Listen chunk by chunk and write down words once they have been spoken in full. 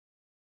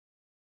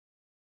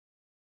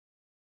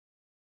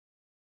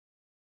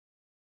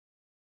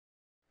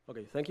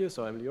Okay, thank you.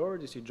 So I'm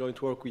Lior. This is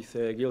joint work with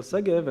Gil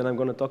Segev, and I'm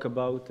going to talk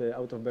about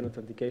out-of-band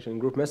authentication in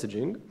group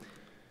messaging.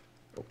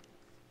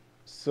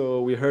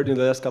 So we heard in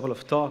the last couple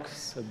of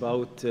talks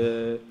about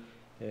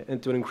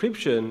end-to-end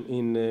encryption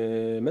in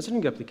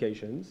messaging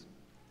applications.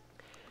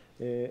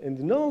 And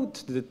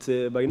note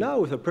that by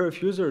now, if a pair of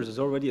users has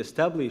already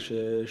established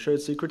a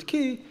shared secret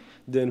key,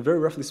 then very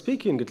roughly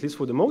speaking, at least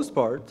for the most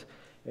part,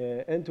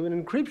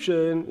 end-to-end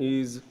encryption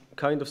is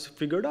kind of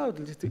figured out,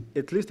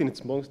 at least in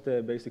its most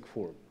basic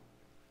form.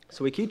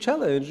 So a key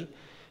challenge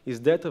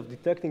is that of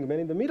detecting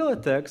man-in-the-middle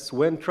attacks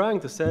when trying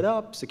to set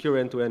up secure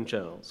end-to-end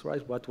channels,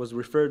 right? What was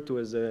referred to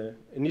as an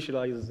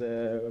initialized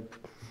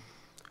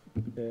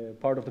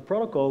part of the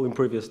protocol in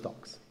previous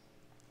talks.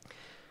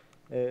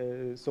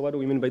 So what do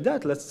we mean by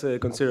that? Let's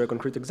consider a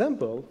concrete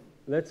example.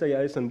 Let's say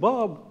Alice and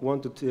Bob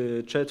want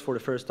to chat for the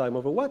first time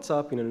over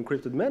WhatsApp in an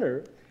encrypted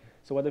manner.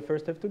 So what they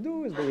first have to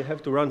do is they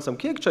have to run some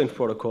key exchange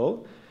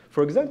protocol.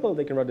 For example,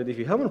 they can run the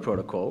Diffie-Hellman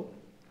protocol.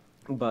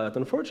 But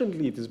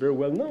unfortunately, it is very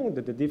well known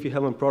that the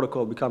Diffie-Hellman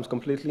protocol becomes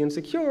completely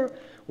insecure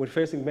when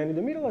facing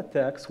man-in-the-middle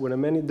attacks, when a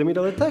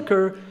man-in-the-middle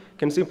attacker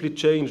can simply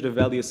change the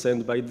values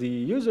sent by the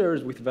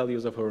users with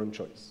values of her own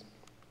choice.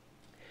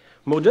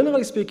 More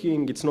generally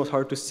speaking, it's not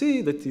hard to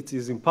see that it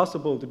is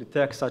impossible to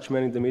detect such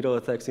man-in-the-middle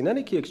attacks in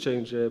any key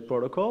exchange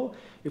protocol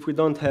if we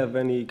don't have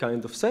any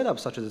kind of setup,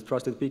 such as a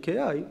trusted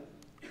PKI.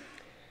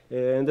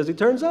 And as it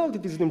turns out,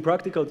 it is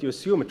impractical to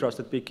assume a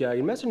trusted PKI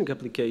in messaging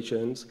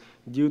applications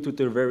due to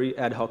their very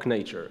ad hoc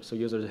nature. So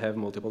users have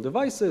multiple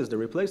devices, they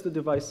replace the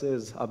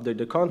devices, update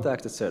the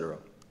contacts, etc.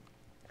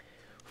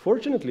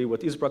 Fortunately,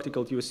 what is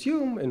practical to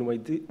assume, and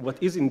what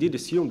is indeed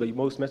assumed by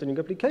most messaging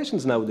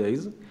applications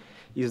nowadays,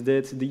 is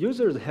that the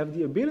users have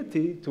the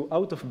ability to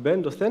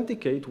out-of-band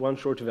authenticate one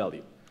short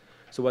value.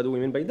 So what do we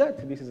mean by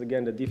that? This is,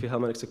 again, the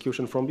Diffie-Hellman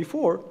execution from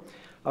before.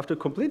 After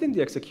completing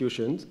the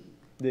execution,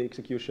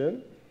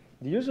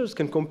 the users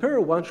can compare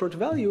one short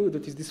value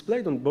that is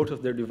displayed on both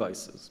of their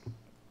devices.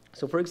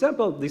 So for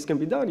example, this can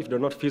be done if they're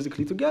not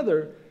physically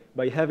together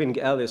by having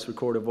Alice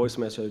record a voice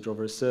message of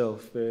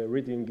herself,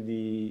 reading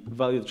the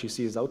value that she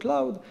sees out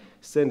loud,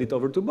 send it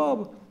over to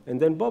Bob, and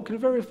then Bob can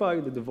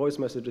verify that the voice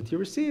message that he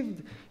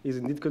received is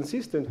indeed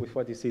consistent with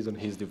what he sees on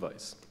his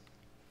device.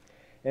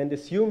 And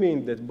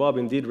assuming that Bob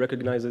indeed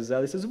recognizes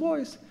Alice's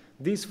voice,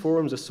 this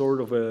forms a sort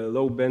of a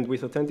low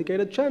bandwidth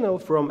authenticated channel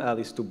from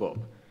Alice to Bob.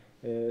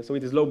 So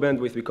it is low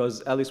bandwidth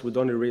because Alice would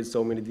only read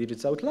so many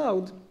digits out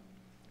loud,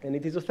 and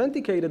it is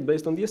authenticated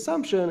based on the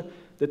assumption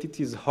that it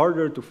is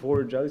harder to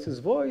forge Alice's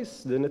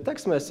voice than a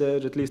text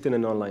message, at least in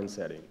an online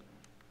setting.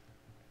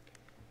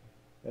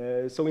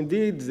 So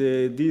indeed,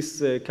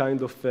 this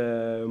kind of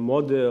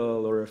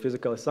model or a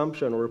physical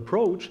assumption or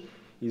approach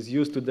is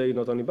used today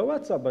not only by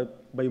WhatsApp,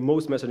 but by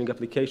most messaging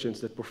applications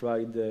that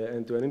provide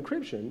end-to-end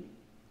encryption.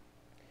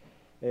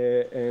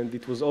 And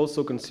it was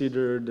also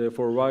considered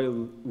for a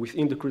while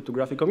within the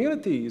cryptographic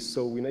community.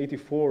 So in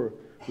 '84,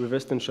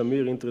 Rivest and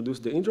Shamir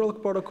introduced the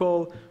interlock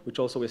protocol, which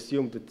also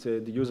assumed that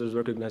the users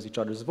recognize each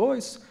other's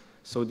voice.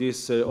 So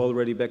this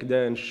already back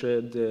then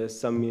shed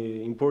some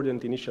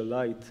important initial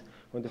light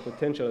on the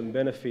potential and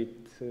benefit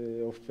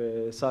of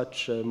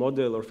such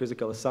model or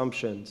physical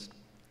assumptions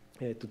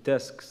to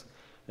tasks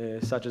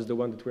such as the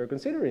one that we are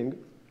considering.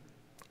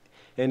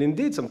 And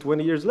indeed, some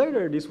 20 years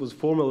later, this was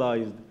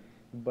formalized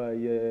by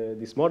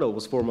this model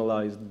was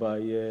formalized by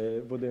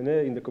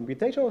Vaudreuil in the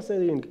computational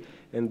setting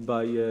and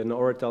by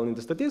Naor et al. In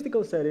the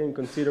statistical setting,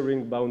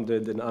 considering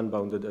bounded and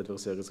unbounded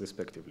adversaries,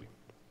 respectively.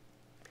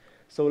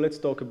 So let's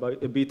talk a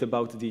bit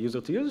about the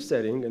user-to-user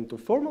setting. And to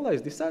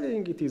formalize this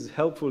setting, it is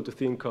helpful to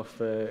think of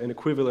an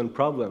equivalent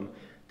problem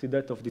to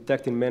that of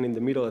detecting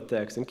man-in-the-middle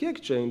attacks in key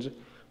exchange,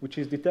 which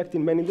is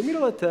detecting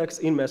man-in-the-middle attacks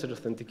in message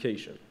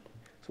authentication.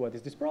 So what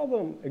is this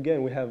problem?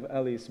 Again, we have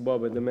Alice,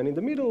 Bob, and the man in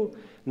the middle.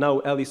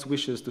 Now Alice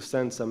wishes to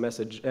send some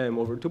message M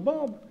over to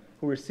Bob,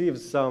 who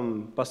receives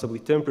some possibly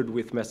tampered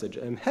with message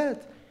M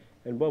hat,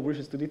 and Bob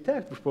wishes to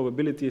detect with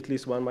probability at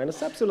least 1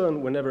 minus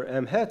epsilon whenever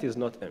M hat is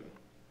not M.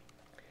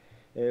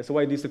 So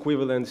why this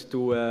equivalent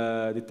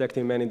to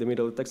detecting man in the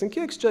middle attacks in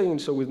key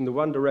exchange? So in the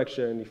one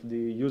direction, if the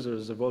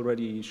users have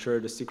already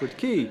shared a secret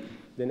key,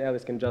 then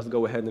Alice can just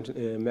go ahead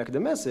and make the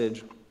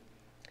message.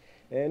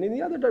 And in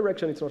the other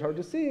direction, it's not hard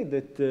to see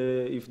that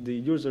if the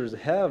users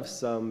have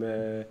some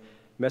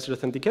message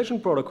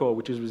authentication protocol,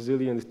 which is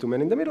resilient to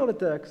man-in-the-middle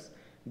attacks,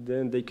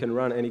 then they can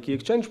run any key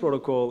exchange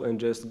protocol and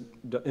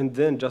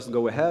then just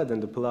go ahead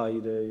and apply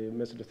the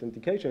message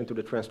authentication to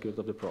the transcript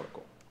of the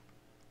protocol.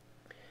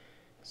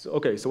 So,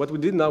 okay, so what we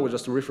did now was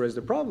just to rephrase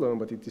the problem,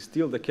 but it is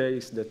still the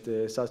case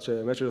that such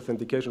a message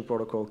authentication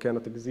protocol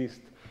cannot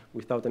exist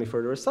without any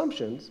further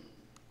assumptions.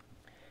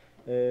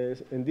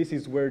 And this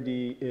is where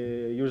the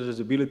user's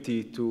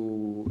ability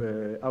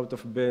to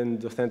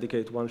out-of-band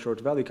authenticate one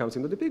short value comes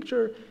into the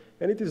picture,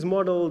 and it is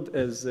modeled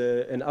as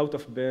an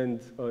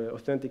out-of-band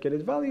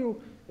authenticated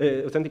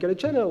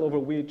channel over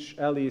which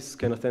Alice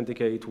can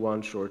authenticate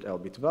one short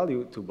L-bit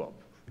value to Bob.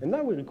 And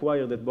now we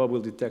require that Bob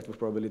will detect with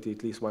probability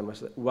at least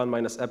 1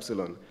 minus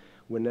epsilon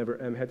whenever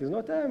M hat is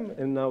not M,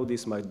 and now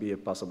this might be a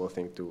possible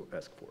thing to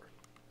ask for.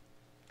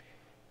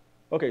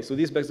 Okay, so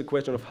this begs the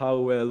question of how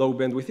low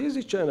bandwidth is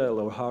each channel,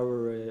 or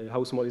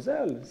how small is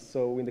L.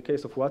 So in the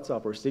case of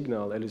WhatsApp or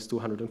Signal, L is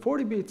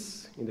 240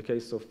 bits. In the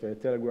case of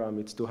Telegram,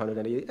 it's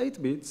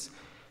 288 bits.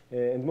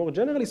 And more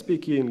generally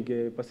speaking,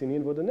 Passini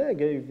and Vodene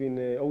gave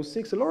in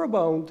 06 a LoRa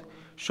bound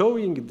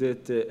showing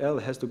that L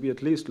has to be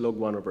at least log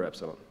 1 over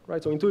epsilon,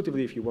 right? So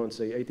intuitively, if you want,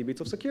 say, 80 bits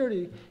of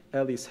security,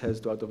 L has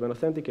to out-of-band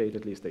authenticate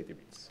at least 80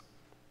 bits.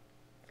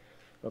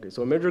 Okay,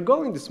 so a major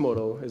goal in this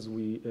model, as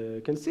we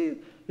can see,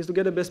 is to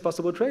get the best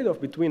possible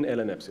trade-off between L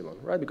and epsilon,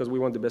 right? Because we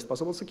want the best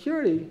possible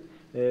security,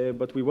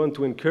 but we want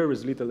to incur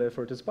as little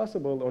effort as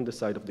possible on the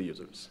side of the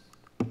users.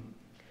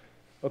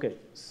 Okay,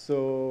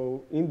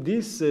 so in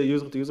this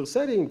user-to-user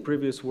setting,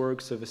 previous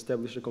works have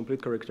established a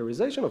complete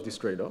characterization of this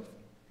trade-off.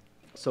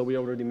 So we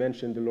already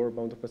mentioned the LoRa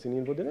bound of Passini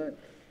and Vodene.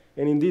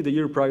 And indeed, a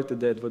year prior to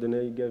that,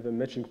 Vodene gave a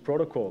matching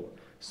protocol.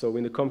 So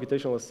in the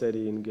computational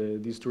setting,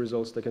 these two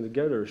results taken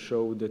together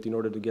show that in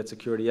order to get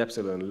security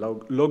epsilon,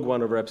 log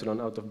 1 over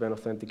epsilon out-of-band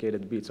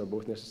authenticated bits are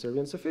both necessary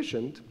and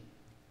sufficient.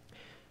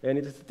 And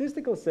in the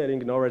statistical setting,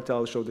 Nora et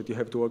al. Showed that you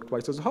have to work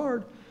twice as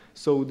hard.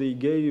 So they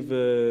gave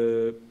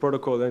a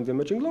protocol and the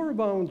matching LoRa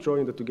bound,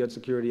 showing that to get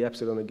security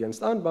epsilon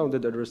against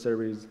unbounded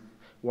adversaries,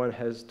 one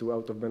has to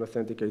out-of-band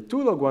authenticate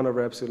 2 log 1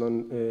 over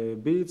epsilon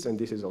bits, and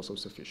this is also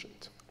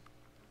sufficient.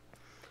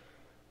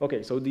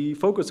 Okay, so the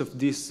focus of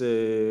this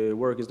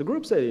work is the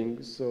group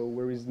setting. So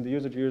whereas in the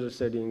user-to-user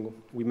setting,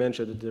 we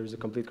mentioned that there is a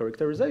complete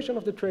characterization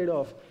of the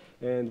trade-off,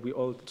 and we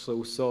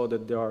also saw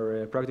that there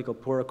are practical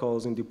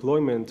protocols in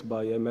deployment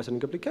by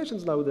messaging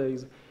applications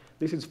nowadays.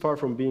 This is far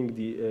from being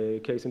the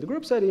case in the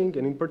group setting,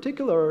 and in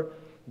particular,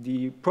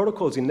 the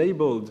protocols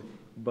enabled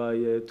by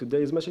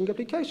today's messaging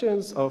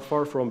applications are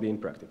far from being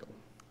practical.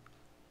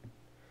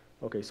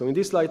 Okay, so in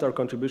this slide, our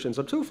contributions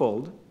are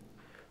twofold.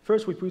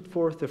 First, we put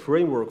forth a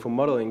framework for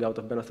modeling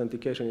out-of-band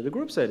authentication in the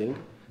group setting.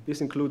 This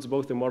includes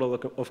both the model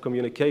of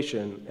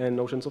communication and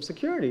notions of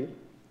security.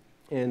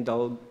 And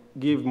I'll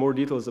give more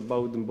details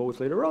about them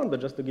both later on,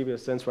 but just to give you a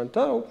sense right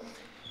now,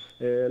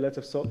 let's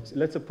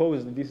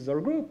suppose that this is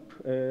our group.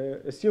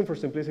 Assume for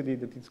simplicity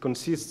that it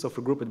consists of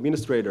a group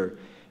administrator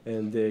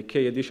and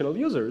k additional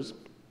users.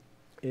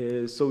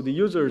 So the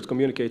users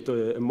communicate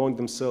among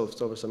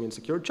themselves over some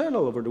insecure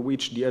channel over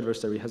which the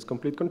adversary has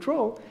complete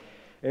control.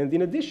 And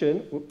in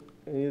addition,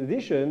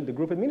 the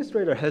group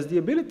administrator has the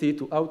ability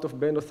to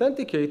out-of-band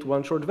authenticate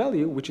one short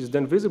value, which is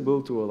then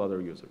visible to all other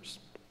users.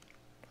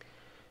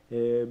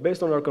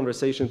 Based on our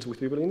conversations with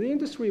people in the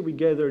industry, we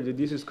gathered that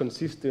this is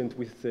consistent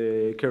with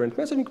current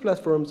messaging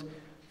platforms.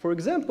 For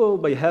example,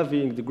 by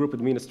having the group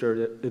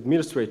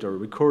administrator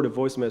record a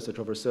voice message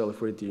of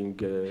herself reading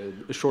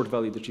a short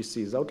value that she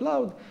sees out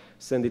loud,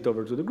 send it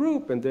over to the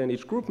group, and then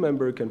each group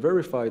member can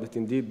verify that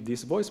indeed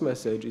this voice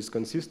message is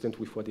consistent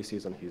with what he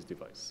sees on his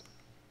device.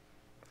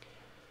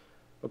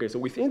 Okay, so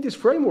within this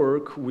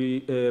framework,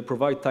 we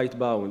provide tight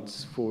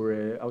bounds for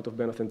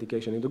out-of-band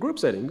authentication in the group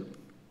setting.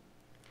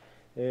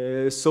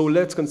 So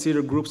let's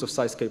consider groups of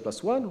size k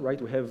plus 1, right?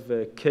 We have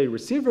k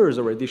receivers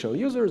or additional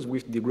users.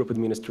 With the group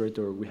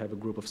administrator, we have a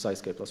group of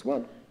size k plus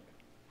 1.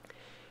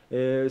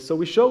 So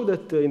we show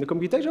that in the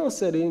computational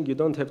setting, you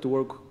don't have to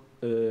work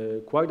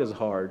quite as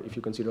hard if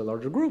you consider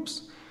larger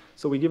groups.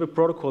 So we give a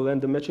protocol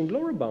and a matching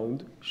LoRa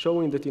bound,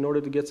 showing that in order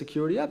to get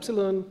security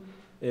epsilon,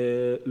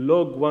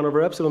 log 1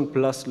 over epsilon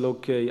plus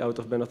log k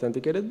out-of-band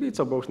authenticated bits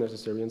are both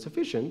necessary and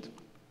sufficient.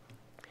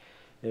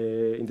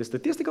 In the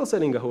statistical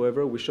setting,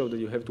 however, we show that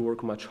you have to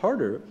work much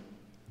harder.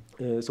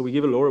 So we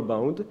give a LoRa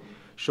bound,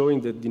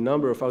 showing that the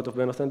number of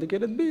out-of-band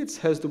authenticated bits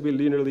has to be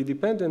linearly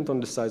dependent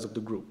on the size of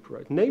the group,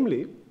 right?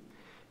 Namely,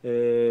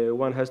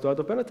 one has to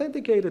out-of-band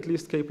authenticate at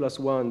least k plus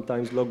 1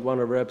 times log 1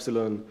 over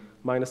epsilon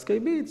minus k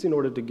bits in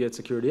order to get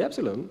security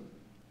epsilon.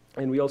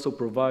 And we also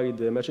provide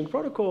a matching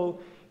protocol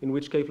in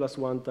which k plus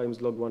 1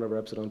 times log 1 over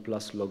epsilon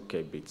plus log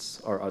k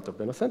bits are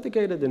out-of-band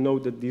authenticated. And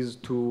note that these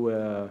two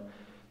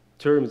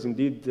terms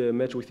indeed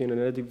match within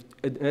an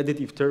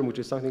additive term, which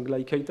is something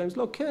like k times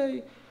log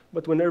k.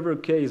 But whenever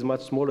k is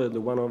much smaller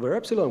than 1 over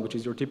epsilon, which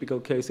is your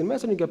typical case in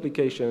messaging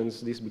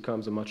applications, this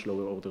becomes a much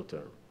lower order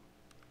term.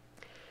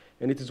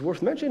 And it is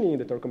worth mentioning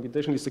that our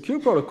computationally secure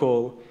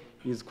protocol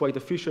is quite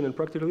efficient and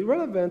practically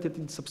relevant.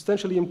 It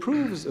substantially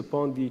improves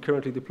upon the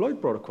currently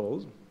deployed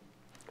protocols.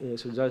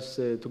 So just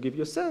to give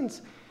you a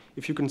sense,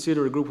 if you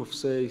consider a group of,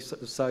 say,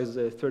 size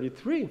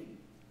 33,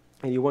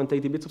 and you want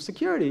 80 bits of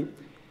security,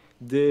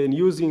 then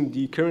using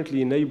the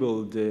currently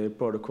enabled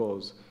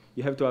protocols,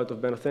 you have to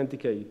out-of-band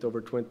authenticate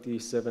over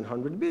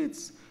 2,700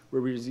 bits,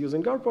 whereas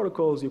using our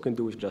protocols, you can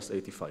do with just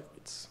 85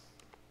 bits.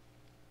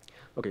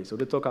 Okay, so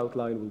the talk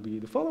outline will be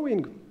the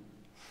following.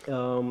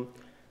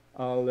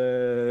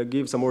 I'll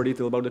give some more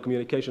detail about the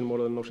communication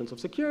model and notions of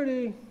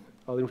security.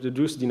 I'll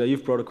introduce the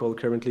naive protocol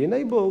currently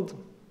enabled.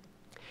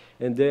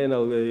 And then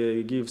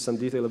I'll give some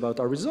detail about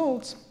our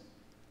results.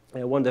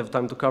 I won't have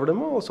time to cover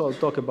them all, so I'll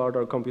talk about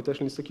our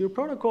computationally secure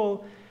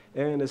protocol.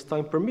 And as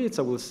time permits,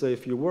 I will say a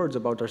few words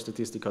about our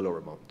statistical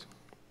LoRa bound.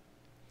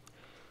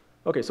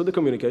 Okay, so the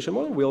communication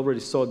model, we already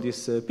saw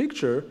this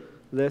picture.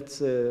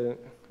 Let's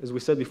as we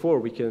said before,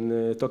 we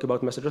can talk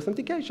about message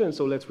authentication,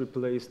 so let's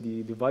replace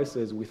the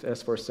devices with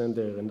S for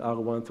sender and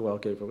R1 through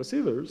RK for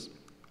receivers.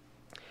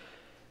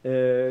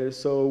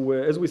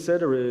 As we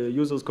said,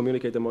 users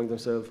communicate among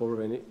themselves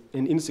over an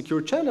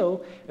insecure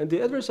channel, and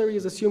the adversary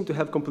is assumed to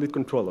have complete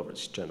control over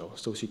this channel.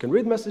 So she can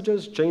read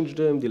messages, change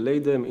them, delay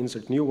them,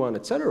 insert new one,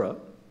 etc.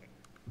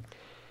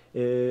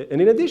 And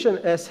in addition,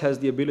 S has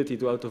the ability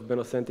to out-of-band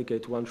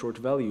authenticate one short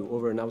value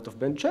over an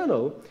out-of-band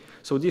channel.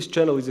 So this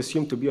channel is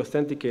assumed to be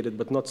authenticated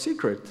but not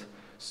secret.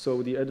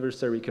 So the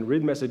adversary can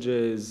read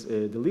messages,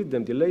 delete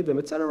them, delay them,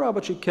 etc.,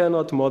 but she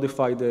cannot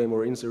modify them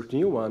or insert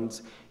new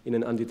ones in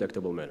an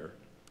undetectable manner.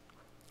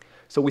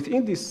 So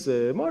within this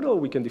model,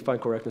 we can define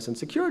correctness and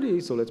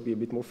security. So let's be a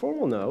bit more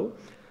formal now.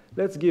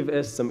 Let's give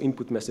S some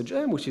input message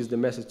M, which is the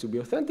message to be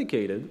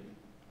authenticated.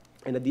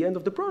 And at the end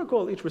of the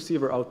protocol, each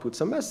receiver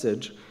outputs a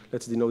message.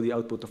 Let's denote the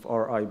output of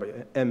Ri by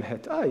M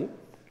hat I.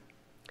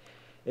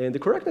 And the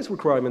correctness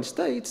requirement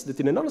states that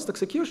in an honest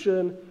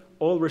execution,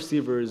 all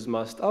receivers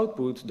must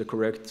output the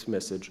correct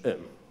message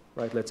M.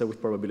 Right? Let's say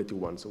with probability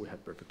 1, so we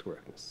have perfect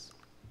correctness.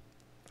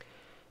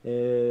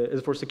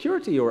 As for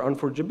security or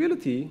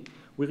unforgeability,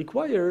 we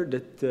require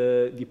that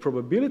the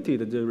probability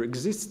that there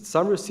exists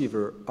some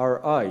receiver,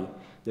 Ri,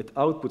 that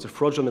outputs a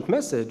fraudulent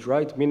message,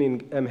 right,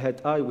 meaning M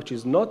hat I, which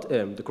is not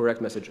M, the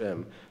correct message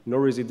M,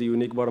 nor is it the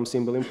unique bottom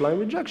symbol implying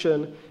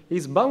rejection,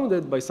 is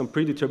bounded by some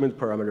predetermined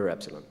parameter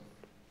epsilon.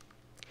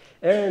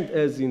 And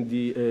as in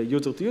the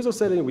user-to-user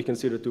setting, we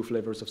consider two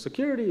flavors of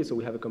security. So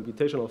we have a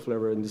computational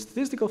flavor and the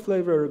statistical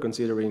flavor,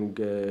 considering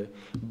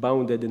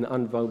bounded and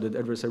unbounded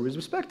adversaries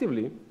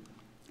respectively.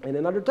 And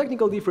another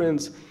technical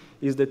difference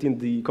is that in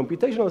the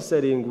computational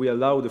setting, we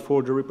allow the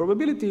forgery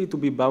probability to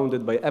be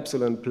bounded by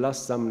epsilon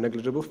plus some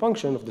negligible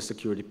function of the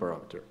security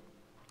parameter.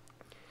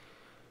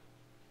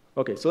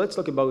 Okay, so let's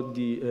talk about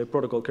the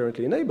protocol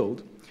currently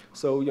enabled.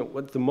 So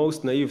what's the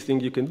most naive thing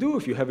you can do?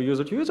 If you have a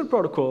user-to-user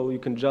protocol, you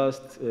can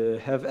just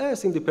have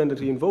S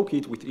independently invoke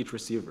it with each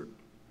receiver.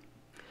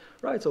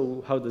 Right,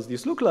 so how does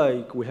this look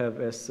like? We have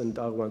S and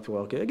R1 through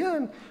RK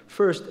again.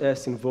 First,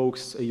 S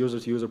invokes a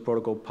user-to-user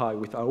protocol pi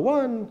with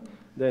R1,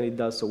 then it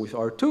does so with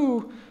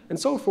R2, and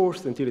so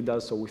forth until it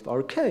does so with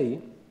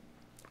RK.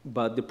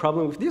 But the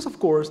problem with this, of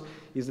course,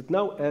 is that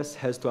now S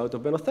has to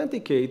out-of-band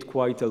authenticate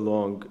quite a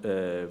long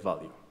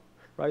value,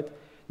 right?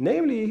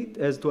 Namely, it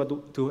has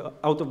to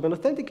out-of-band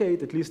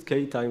authenticate at least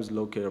K times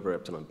log K over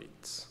epsilon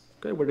bits,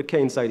 okay? Where the K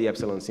inside the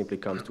epsilon simply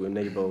comes to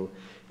enable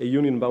a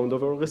union bound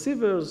over all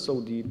receivers,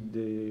 so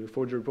the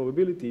forgery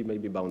probability may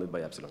be bounded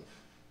by epsilon.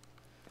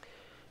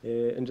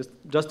 And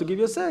just to give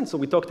you a sense, so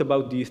we talked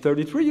about the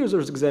 33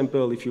 users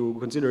example. If you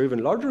consider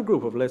even larger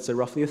group of, let's say,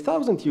 roughly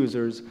 1,000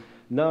 users,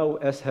 now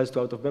S has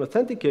to out-of-band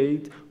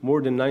authenticate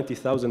more than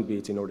 90,000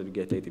 bits in order to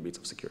get 80 bits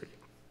of security,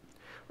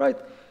 right?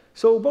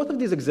 So both of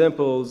these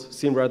examples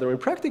seem rather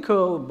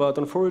impractical, but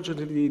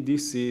unfortunately,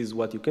 this is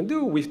what you can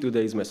do with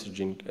today's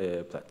messaging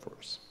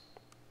platforms.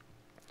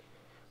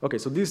 Okay,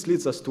 so this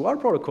leads us to our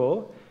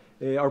protocol.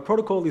 Our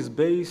protocol is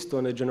based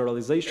on a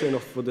generalization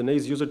of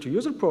Faudoné's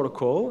user-to-user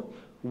protocol,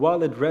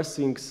 while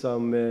addressing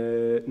some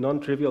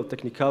non-trivial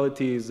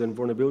technicalities and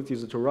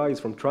vulnerabilities that arise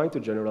from trying to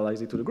generalize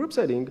it to the group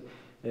setting.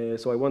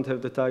 So I won't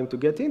have the time to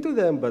get into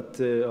them, but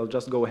I'll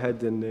just go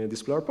ahead and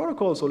display our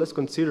protocol. So let's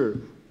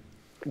consider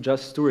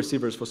just two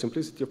receivers for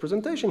simplicity of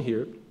presentation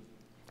here.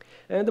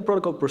 And the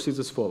protocol proceeds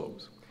as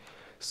follows.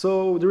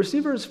 So the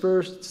receivers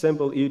first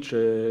sample each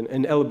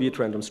an L-bit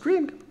random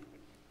string,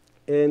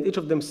 and each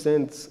of them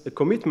sends a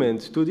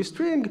commitment to this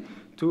string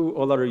to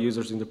all other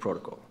users in the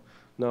protocol.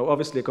 Now,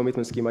 obviously, a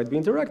commitment scheme might be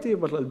interactive,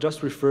 but I'll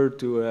just refer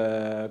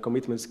to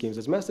commitment schemes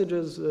as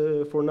messages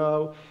for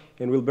now,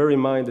 and we'll bear in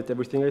mind that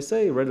everything I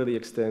say readily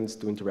extends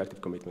to interactive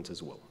commitments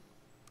as well.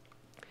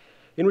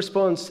 In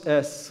response,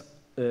 S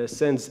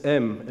sends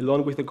M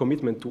along with a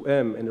commitment to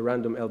M and a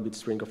random L-bit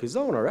string of his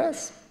own,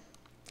 Rs,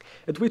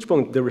 at which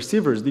point the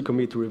receivers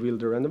decommit to reveal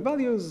the random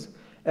values,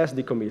 S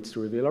decommits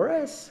to reveal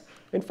Rs,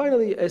 and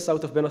finally, S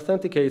out-of-band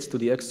authenticates to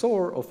the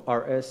XOR of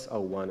Rs,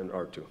 R1, and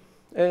R2.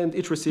 And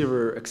each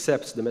receiver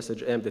accepts the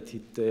message M that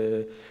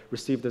it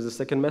received as a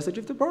second message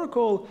of the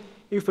protocol,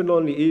 if and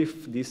only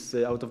if this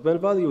out-of-band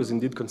value is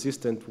indeed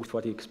consistent with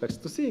what he expects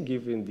to see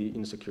given the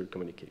insecure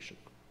communication.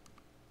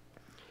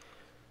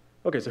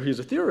 Okay, so here's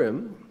a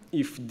theorem.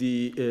 If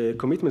the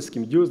commitment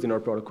scheme used in our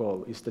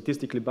protocol is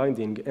statistically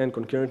binding and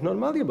concurrent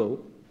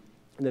non-malleable,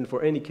 then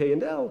for any K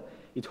and L,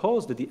 it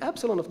holds that the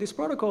epsilon of this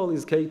protocol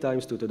is K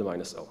times 2 to the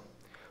minus L.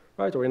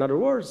 Right? Or in other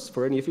words,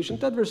 for any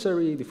efficient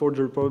adversary, the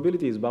forgery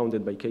probability is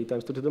bounded by K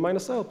times 2 to the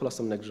minus L plus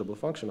some negligible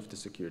function of the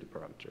security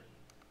parameter.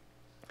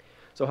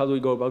 So how do we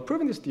go about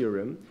proving this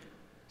theorem?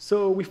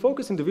 So we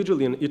focus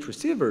individually on each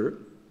receiver,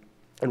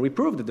 and we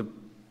prove that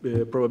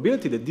the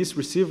probability that this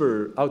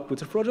receiver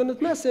outputs a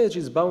fraudulent message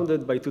is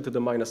bounded by 2 to the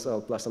minus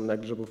L plus some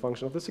negligible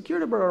function of the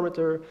security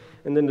parameter,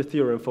 and then the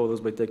theorem follows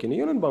by taking a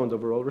union bound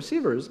over all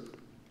receivers.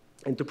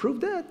 And to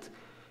prove that,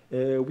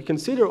 we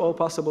consider all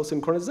possible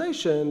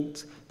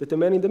synchronizations that the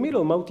man in the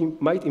middle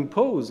might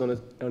impose on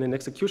an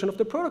execution of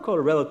the protocol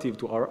relative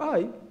to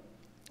Ri,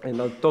 And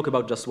I'll talk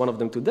about just one of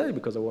them today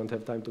because I won't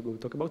have time to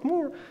talk about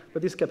more,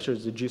 but this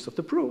captures the gist of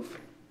the proof.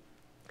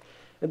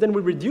 And then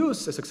we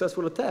reduce a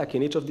successful attack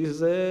in each of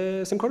these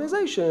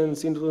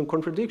synchronizations into a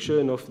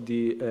contradiction of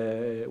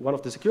one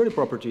of the security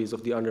properties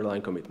of the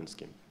underlying commitment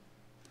scheme.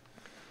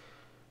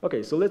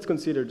 Okay, so let's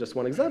consider just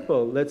one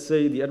example. Let's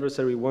say the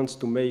adversary wants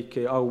to make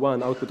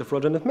R1 output a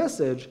fraudulent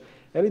message,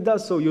 and it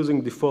does so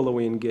using the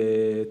following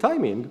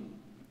timing.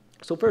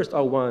 So first,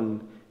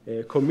 R1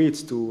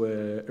 commits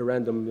to a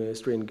random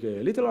string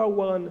little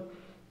r1.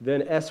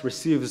 Then S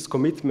receives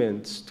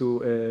commitments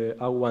to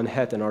R1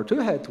 hat and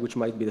R2 hat, which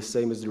might be the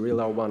same as the real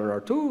R1 and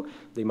R2.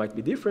 They might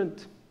be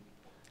different.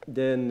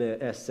 Then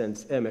S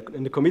sends M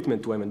and the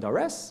commitment to M and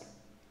RS,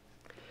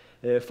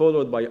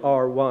 followed by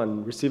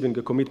R1 receiving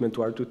a commitment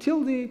to R2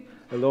 tilde,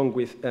 along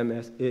with M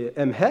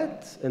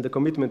hat and the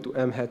commitment to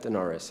M hat and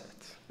RS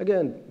hat.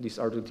 Again, this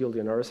R2 tilde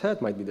and RS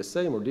hat might be the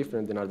same or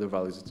different than other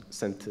values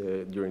sent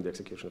during the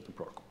execution of the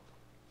protocol.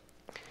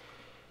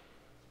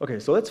 Okay,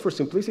 so let's, for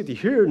simplicity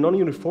here,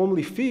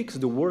 non-uniformly fix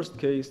the worst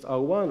case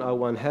R1,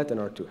 R1 hat,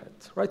 and R2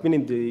 hat, right?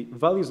 Meaning the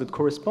values that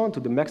correspond to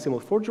the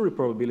maximal forgery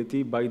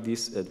probability by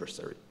this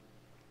adversary.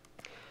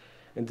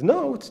 And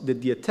note that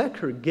the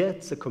attacker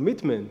gets a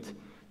commitment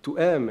to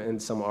M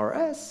and some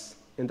RS,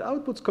 and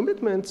outputs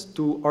commitments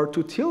to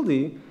R2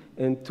 tilde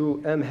and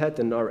to M hat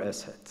and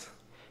RS hat.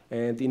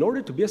 And in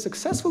order to be a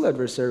successful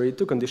adversary,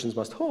 two conditions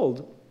must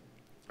hold.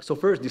 So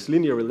first, this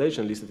linear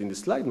relation listed in this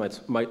slide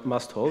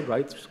must hold,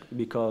 right?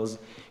 Because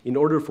in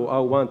order for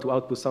R1 to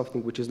output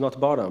something which is not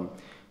bottom,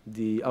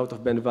 the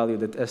out-of-band value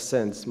that S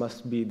sends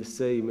must be the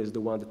same as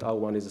the one that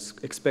R1 is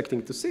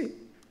expecting to see.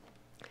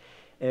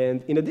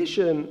 And in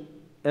addition,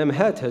 M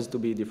hat has to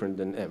be different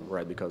than M,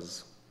 right?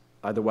 Because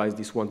otherwise,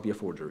 this won't be a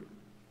forgery.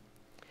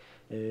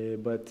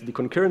 But the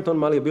concurrent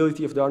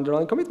non-malleability of the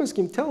underlying commitment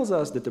scheme tells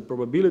us that the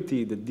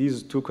probability that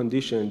these two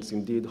conditions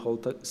indeed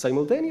hold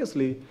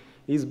simultaneously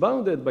is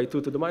bounded by 2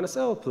 to the minus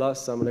L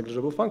plus some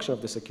negligible function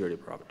of the security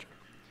parameter.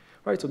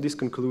 Right, so this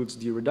concludes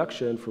the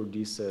reduction for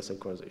this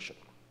synchronization.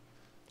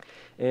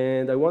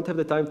 And I won't have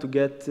the time to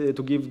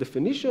give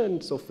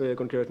definitions of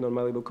concurrent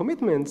non-malleable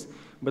commitments,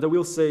 but I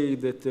will say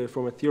that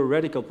from a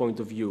theoretical point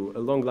of view, a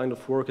long line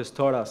of work has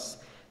taught us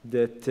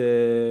that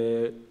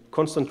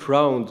constant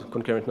round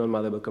concurrent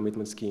non-malleable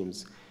commitment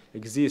schemes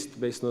exist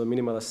based on a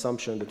minimal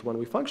assumption that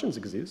one-way functions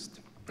exist.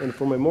 And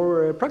from a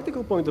more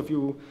practical point of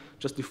view,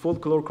 just the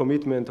fault-color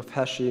commitment of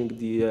hashing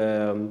the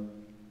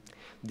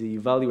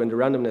value and the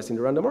randomness in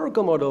the random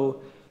oracle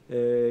model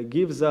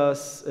gives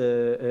us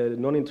a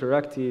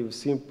non-interactive,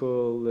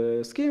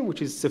 simple scheme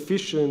which is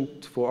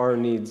sufficient for our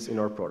needs in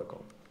our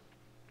protocol.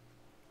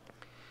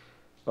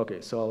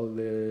 Okay, so I'll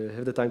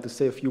have the time to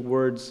say a few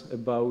words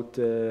about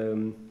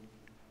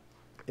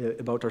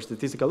our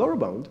statistical lower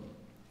bound.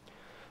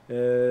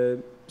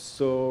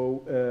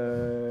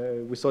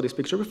 We saw this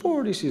picture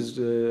before. This is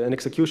an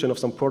execution of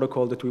some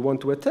protocol that we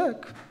want to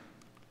attack.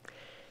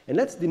 And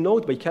let's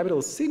denote by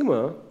capital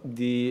sigma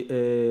the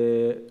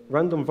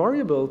random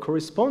variable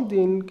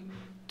corresponding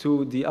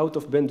to the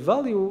out-of-band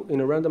value in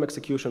a random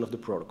execution of the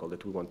protocol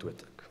that we want to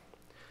attack.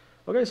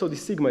 Okay, so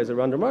this sigma is a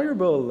random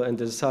variable,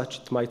 and as such,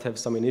 it might have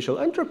some initial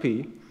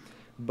entropy.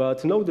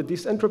 But note that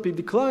this entropy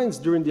declines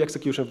during the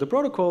execution of the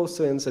protocol,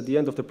 since at the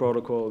end of the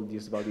protocol,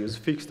 this value is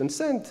fixed and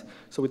sent,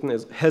 so it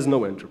has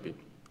no entropy.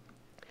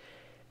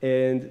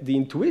 And the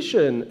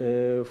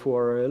intuition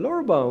for a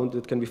lower bound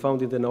that can be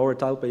found in the Naor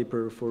et al.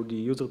 Paper for the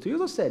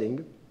user-to-user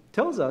setting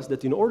tells us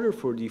that in order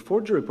for the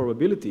forgery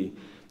probability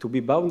to be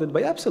bounded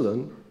by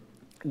epsilon,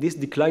 this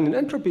decline in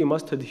entropy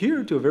must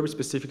adhere to a very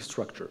specific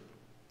structure.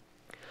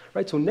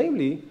 Right? So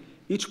namely,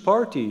 each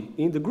party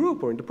in the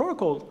group or in the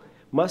protocol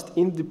must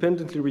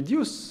independently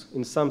reduce,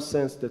 in some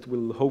sense that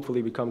will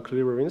hopefully become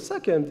clearer in a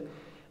second,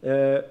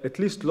 at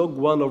least log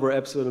 1 over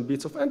epsilon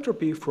bits of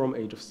entropy from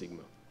h of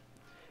sigma.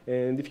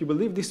 And if you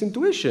believe this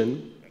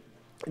intuition,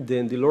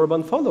 then the lower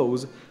bound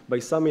follows by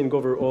summing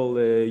over all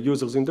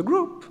users in the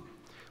group,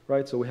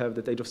 right? So we have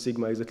that h of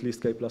sigma is at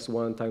least k plus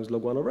 1 times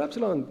log 1 over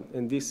epsilon,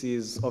 and this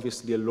is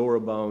obviously a lower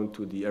bound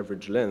to the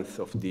average length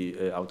of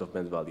the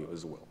out-of-band value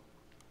as well.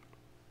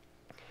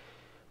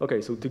 Okay,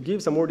 so to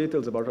give some more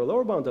details about our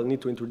lower bound, I'll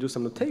need to introduce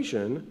some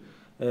notation.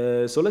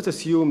 So let's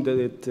assume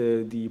that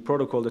the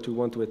protocol that we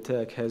want to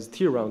attack has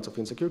T rounds of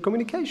insecure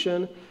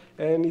communication,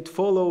 and it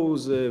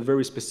follows a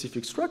very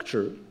specific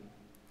structure.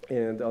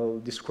 And I'll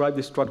describe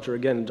this structure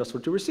again just for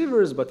two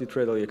receivers, but it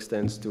readily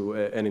extends to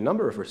any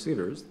number of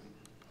receivers.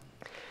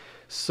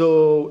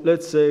 So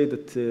let's say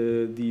that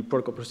the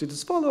protocol proceeds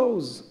as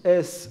follows.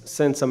 S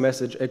sends a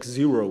message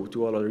x0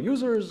 to all other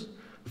users,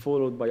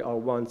 followed by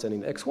R1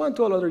 sending x1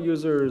 to all other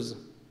users.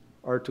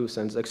 R2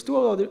 sends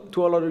x2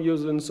 to all other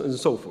users, and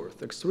so forth,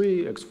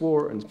 x3,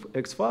 x4, and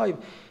x5,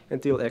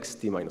 until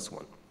xt minus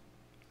 1.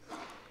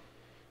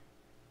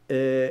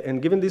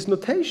 And given this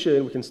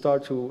notation, we can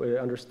start to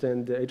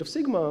understand the h of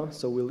sigma.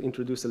 So we'll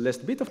introduce a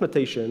last bit of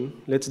notation.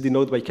 Let's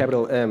denote by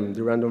capital M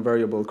the random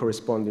variable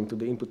corresponding to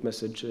the input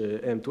message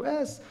M to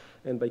S,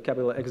 and by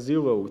capital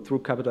X0 through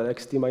capital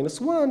XT minus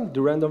 1,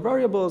 the random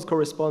variables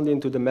corresponding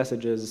to the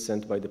messages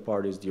sent by the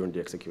parties during the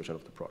execution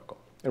of the protocol.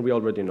 And we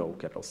already know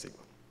capital sigma.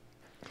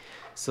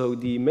 So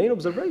the main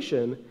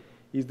observation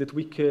is that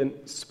we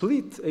can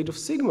split age of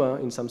sigma,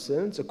 in some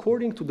sense,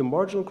 according to the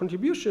marginal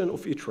contribution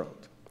of each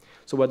round.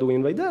 So what do we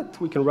mean by that?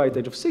 We can write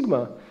age of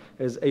sigma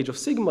as age of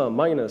sigma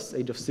minus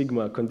age of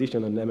sigma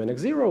condition on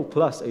MNX0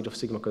 plus age of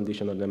sigma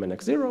condition on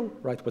MNX0,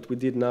 right? What we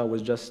did now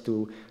was just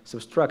to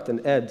subtract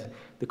and add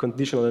the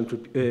conditional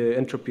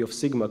entropy of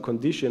sigma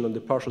condition on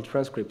the partial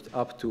transcript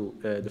up to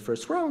the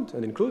first round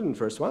and including the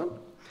first one.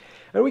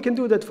 And we can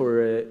do that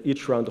for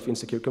each round of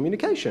insecure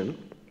communication.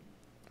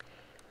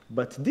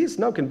 But this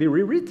now can be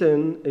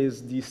rewritten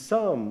as the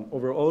sum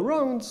over all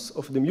rounds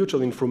of the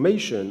mutual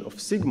information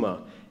of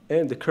sigma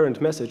and the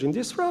current message in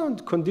this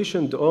round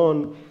conditioned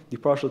on the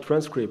partial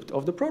transcript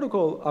of the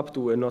protocol up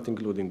to and not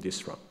including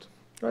this round.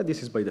 Right?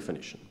 This is by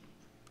definition.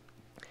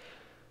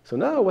 So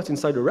now what's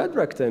inside the red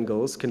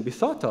rectangles can be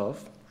thought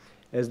of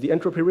as the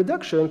entropy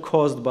reduction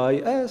caused by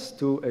S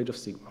to age of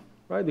sigma.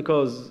 Right?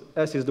 Because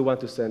S is the one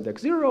to send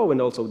X0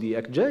 and also the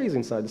Xj is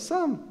inside the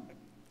sum,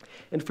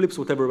 and flips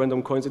whatever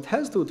random coins it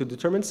has to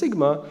determine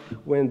sigma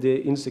when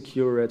the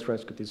insecure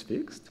transcript is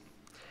fixed.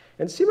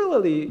 And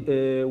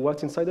similarly,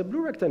 what's inside the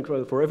blue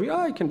rectangle for every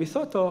I can be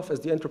thought of as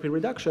the entropy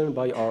reduction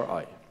by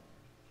Ri.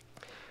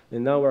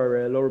 And now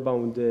our lower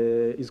bound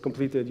is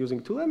completed using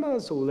two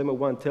lemmas. So lemma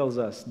 1 tells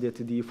us that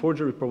the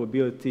forgery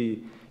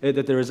probability,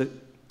 that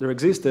there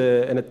exists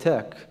an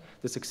attack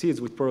that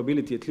succeeds with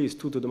probability at least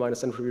 2 to the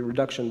minus entropy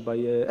reduction by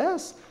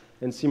S.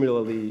 And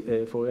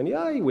similarly, for any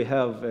I, we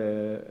have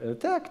an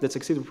attack that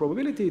succeeds with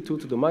probability 2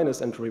 to the minus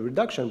entropy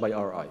reduction by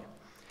Ri.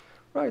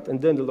 Right,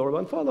 and then the lower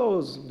bound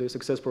follows. The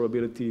success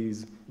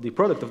probabilities, the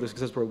product of the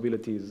success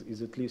probabilities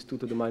is at least 2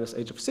 to the minus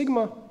h of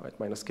sigma, right,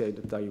 minus k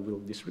that I will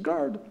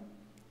disregard.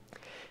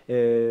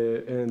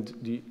 And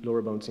the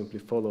lower bound simply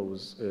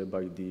follows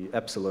by the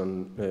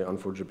epsilon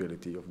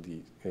unforgeability of the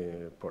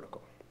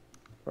protocol.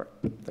 All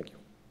right, thank you.